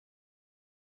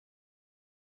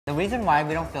The reason why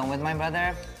we don't film with my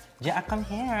brother, yeah, come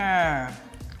here.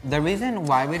 The reason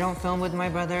why we don't film with my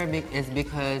brother is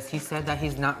because he said that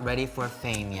he's not ready for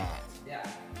fame yet. Yeah,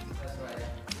 that's right.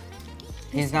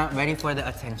 He's not ready for the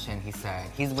attention, he said.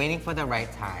 He's waiting for the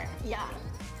right time. Yeah.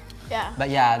 Yeah.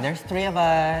 But yeah, there's 3 of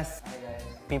us. Hi guys.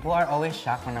 People are always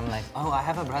shocked when I'm like, oh, I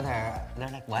have a brother. They're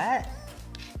like, what?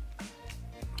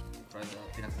 Brother,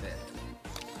 pinakbet.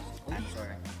 I'm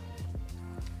sorry.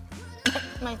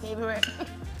 My favorite.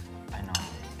 I know.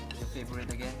 Your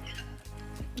favorite again?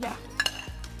 Yeah.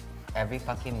 Every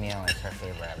fucking meal is her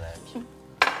favorite, bitch.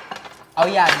 Oh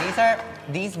yeah,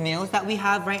 these meals that we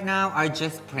have right now are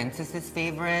just Princess's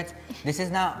favorite. This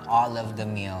is not all of the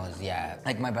meals yet.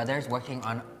 Like my brother's working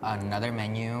on another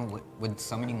menu with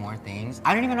so many more things.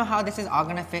 I don't even know how this is all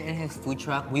gonna fit in his food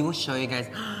truck. We will show you guys.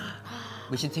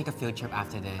 We should take a field trip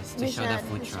after this to show the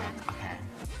food truck. Okay.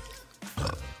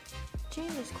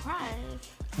 Jesus Christ.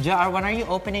 JR, when are you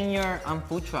opening your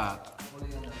food truck?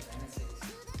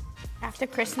 After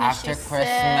Christmas. After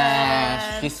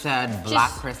Christmas. She said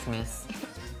Black Christmas.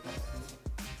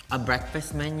 A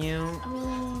breakfast menu.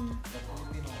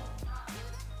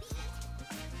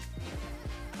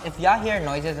 If y'all hear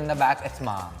noises in the back, it's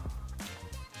mom.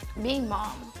 Being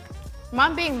mom.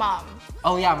 Mom being mom.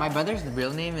 Oh yeah, my brother's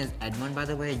real name is Edmund, by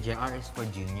the way. JR is for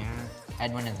Junior.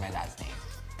 Edwin is my last name.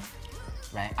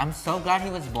 Right? I'm so glad he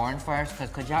was born first, because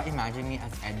could y'all imagine me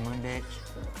as Edmund, bitch?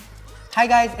 Hi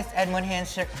guys, it's Edmund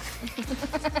Hansher.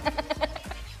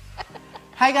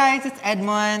 Hi guys, it's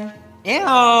Edmund. Ew!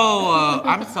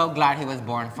 I'm so glad he was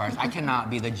born first. I cannot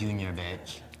be the junior,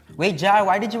 bitch. Wait, Jai,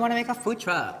 why did you want to make a food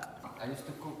truck? I used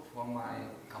to cook for my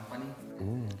company.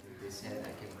 Ooh. They said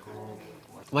I can cook.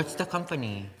 What's the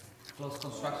company? Close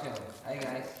construction. Hi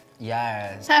guys.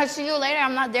 Yes. So I'll see you later.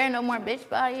 I'm not there no more, bitch.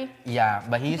 Bye. Yeah,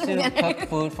 but he used to cook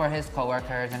food for his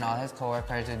coworkers, and all his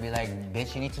coworkers would be like,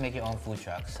 bitch, you need to make your own food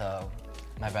truck. So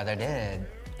my brother did.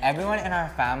 Everyone in our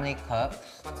family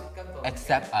cooks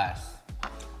except us.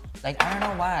 Like, I don't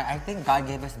know why. I think God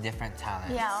gave us different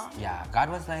talents. Yeah. Yeah, God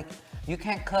was like, you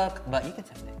can't cook, but you can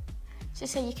tell me. She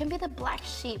said you can be the black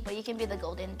sheep, but you can be the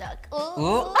golden duck. Ooh.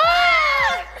 Ooh.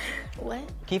 Ah! What?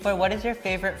 Kiefer, what is your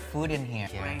favorite food in here?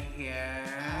 Right here.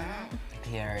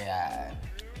 Period.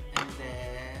 And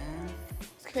then.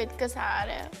 Squid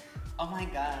kasare. Oh my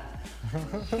god.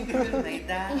 You could make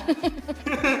that.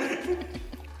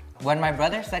 When my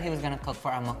brother said he was gonna cook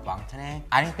for our mukbang today,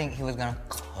 I didn't think he was gonna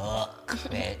cook,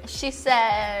 bitch. She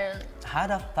said. How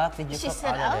the fuck did you She cook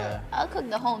said, all of it? I'll cook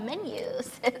the whole menu.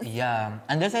 Yeah,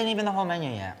 and this ain't even the whole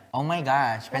menu yet. Oh my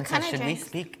gosh, What Princess, kind of should drinks? we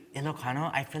speak Ilocano?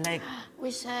 I feel like,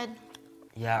 We should.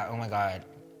 yeah, oh my god.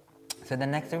 So the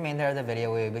next remainder of the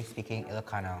video, we will be speaking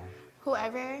Ilocano.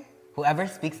 Whoever. Whoever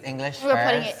speaks English We're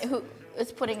putting first it. Who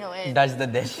is putting it in? does the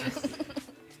dishes.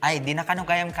 Ay, di na kanu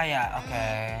kayam kaya,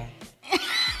 okay?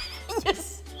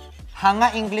 Yes. Hanga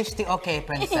English ti okay,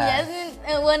 Princess. Yes.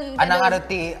 When Anang aro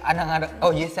ti, anang aro,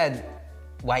 oh, you said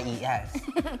Y-E-S.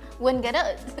 When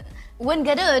garud. When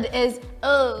garud is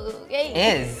okay.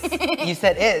 Is. You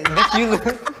said is. Bitch, you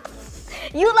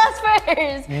You lost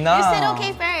first. No. You said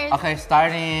okay first. Okay,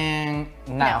 starting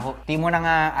na. No. Di mo na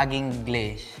nga aging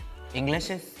English. English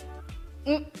is...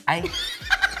 Ay.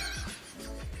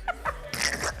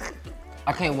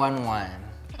 Okay, 1-1.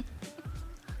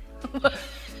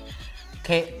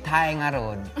 Okay, tayo nga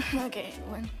rod. Okay.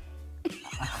 When.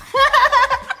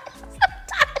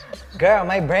 Girl,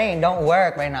 my brain don't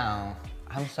work right now.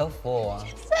 I'm so full.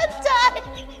 Said time.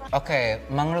 Okay,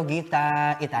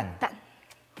 manglugita itan.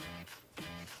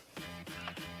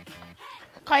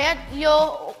 Kaya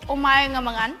yo umay nga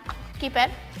mangan? Keep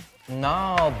it?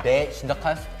 No, bitch.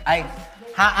 Ay,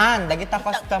 haan, dagita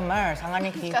customers. Hanga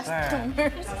ni keeper.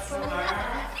 Customers.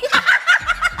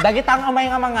 Dagitang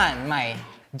umay nga mangan, may.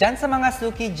 Diyan sa mga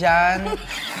suki dyan.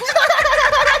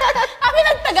 Kami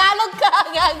nag-Tagalog ka,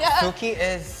 gaga. Suki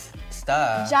is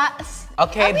stuff. Just.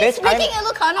 Okay, Are we bitch. speaking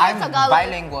Ilocano or I'm Tagalog?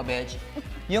 bilingual, bitch.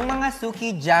 Yung mga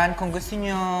suki dyan, kung gusto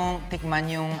nyo tikman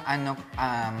yung ano,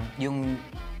 yung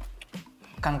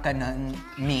kangkanan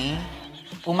ni,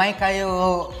 umay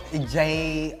kayo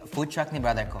jay food truck ni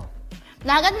brother ko.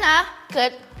 Nagad na,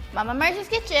 cut. Mama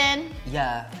Mercy's Kitchen.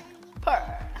 Yeah.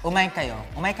 Per. Umay kayo.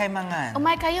 Umay kayo mangan.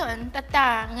 Umay kayon,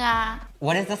 tata nga.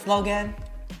 What is the slogan?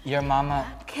 Your mama,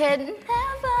 Could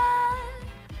never.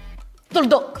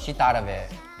 Tuldok. she thought of it.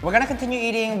 We're gonna continue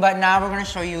eating, but now we're gonna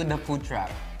show you the food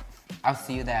truck. I'll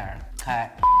see you there.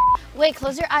 Cut. Wait,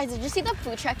 close your eyes. Did you see the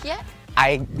food truck yet?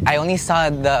 I only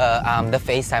saw the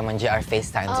FaceTime when JR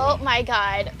FaceTimes Oh me. my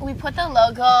god. We put the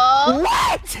logo.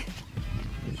 What?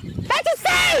 That's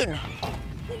insane!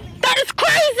 That is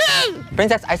crazy!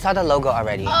 Princess, I saw the logo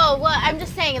already. Oh, well, I'm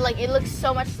just saying, like, it looks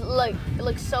so much, like, it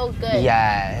looks so good.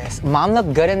 Yes. Mom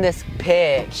looked good in this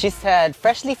pic. She said,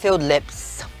 freshly filled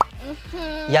lips.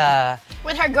 Yeah.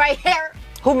 With her gray hair.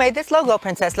 Who made this logo,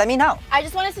 Princess? Let me know. I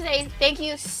just wanted to say thank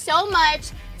you so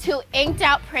much to Inked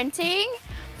Out Printing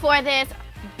for this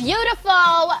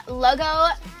beautiful logo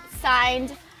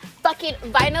signed fucking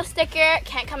vinyl sticker.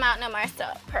 Can't come out no more, so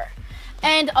her.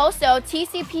 And also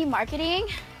TCP Marketing.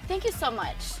 Thank you so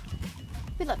much.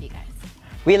 We love you guys.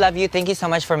 We love you. Thank you so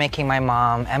much for making my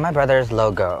mom and my brother's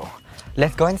logo.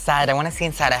 Let's go inside. I want to see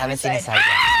inside. I haven't seen inside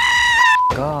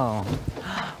yet. Go.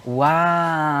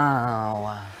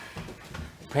 Wow.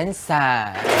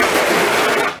 Princess.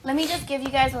 Let me just give you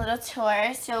guys a little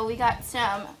tour. So we got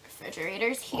some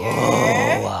refrigerators here.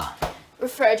 Oh.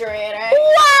 Refrigerator.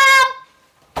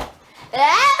 Wow!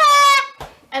 Ah!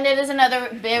 And then there's another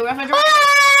big refrigerator.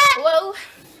 Whoa.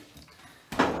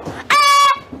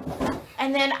 Ah!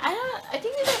 And then I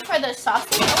think these are for the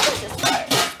sauces. What is this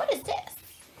for? What is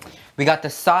this? We got the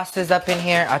sauces up in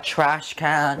here, a trash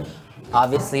can.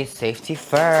 Obviously, safety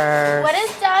first. What is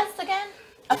this again?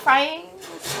 A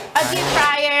deep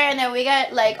fryer, and then we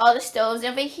got like all the stoves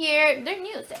over here. They're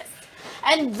new, sis.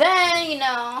 And then, you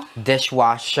know,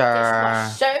 dishwasher.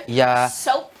 Yeah.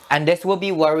 Soap. And this will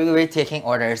be where we were taking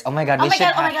orders. Oh my god, Oh my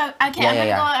god, I can't.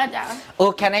 Yeah, I'm gonna go down.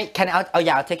 Oh, oh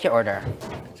yeah, I'll take your order.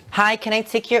 Hi, can I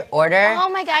take your order? Oh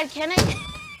my god, can I?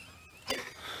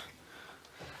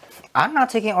 I'm not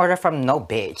taking order from no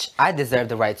bitch. I deserve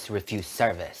the right to refuse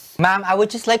service. Ma'am, I would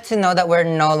just like to know that we're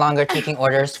no longer taking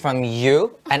orders from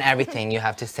you and everything you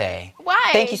have to say.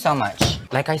 Why? Thank you so much.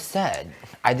 Like I said,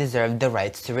 I deserve the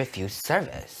rights to refuse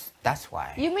service. That's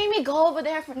why. You made me go over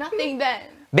there for nothing then.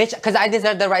 Bitch, because I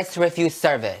deserve the rights to refuse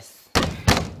service.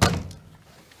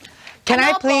 Can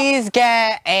I please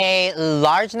get a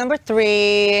large number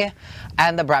 3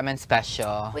 and the Bretman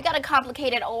special? We got a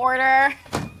complicated order.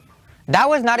 That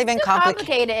was not even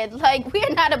complicated. Like,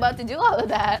 we're not about to do all of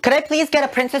that. Could I please get a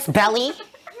princess belly?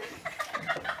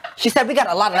 She said we got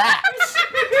a lot of that.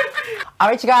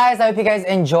 Alright you guys, I hope you guys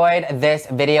enjoyed this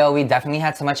video. We definitely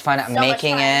had so much fun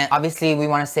making it. Obviously, we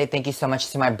want to say thank you so much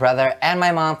to my brother and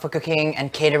my mom for cooking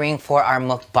and catering for our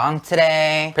mukbang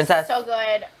today. Princess? So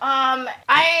good.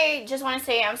 I just want to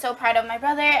say I'm so proud of my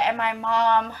brother and my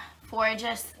mom for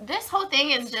just, this whole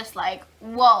thing is just like,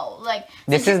 whoa. Like,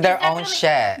 this is their own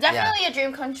shit. Definitely a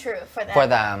dream come true for them. For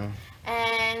them.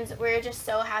 And we're just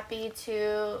so happy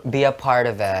to be a part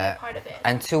of it.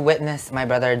 And to witness my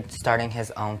brother starting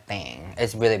his own thing.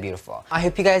 It's really beautiful. I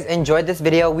hope you guys enjoyed this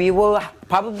video. We will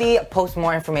probably post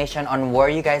more information on where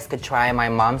you guys could try my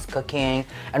mom's cooking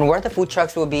and where the food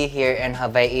trucks will be here in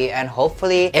Hawaii. And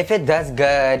hopefully, if it does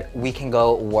good, we can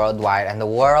go worldwide and the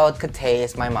world could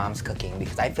taste my mom's cooking,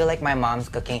 because I feel like my mom's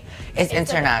cooking is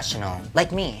international.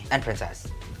 Like me and Princess.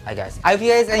 Hi guys. I hope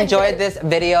you guys enjoyed this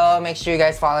video. Make sure you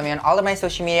guys follow me on all of my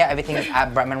social media. Everything is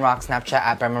at Bretman Rock, Snapchat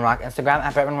at Bretman Rock, Instagram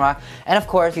at Bretman Rock, and of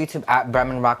course YouTube at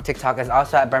Bretman Rock. TikTok is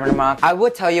also at Bretman Rock. I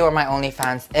would tell you where my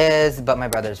OnlyFans is, but my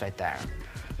brother's right there.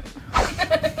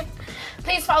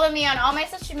 Please follow me on all my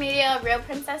social media. Real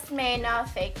Princess May, not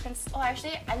fake Princess. Oh,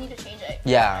 actually, I need to change it.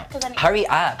 Yeah. Hurry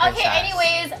up, Princess. Okay,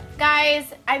 anyways,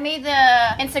 guys, I made the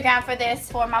Instagram for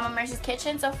this for Mama Mercy's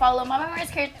Kitchen. So follow Mama Mercy's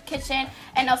Kitchen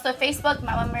and also Facebook,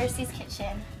 Mama Mercy's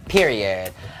Kitchen.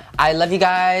 Period. I love you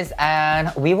guys,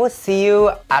 and we will see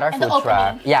you at our food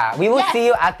truck. Yeah, we will see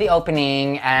you at the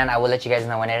opening, and I will let you guys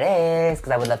know when it is,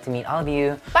 because I would love to meet all of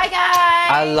you. Bye,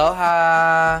 guys.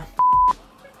 Aloha.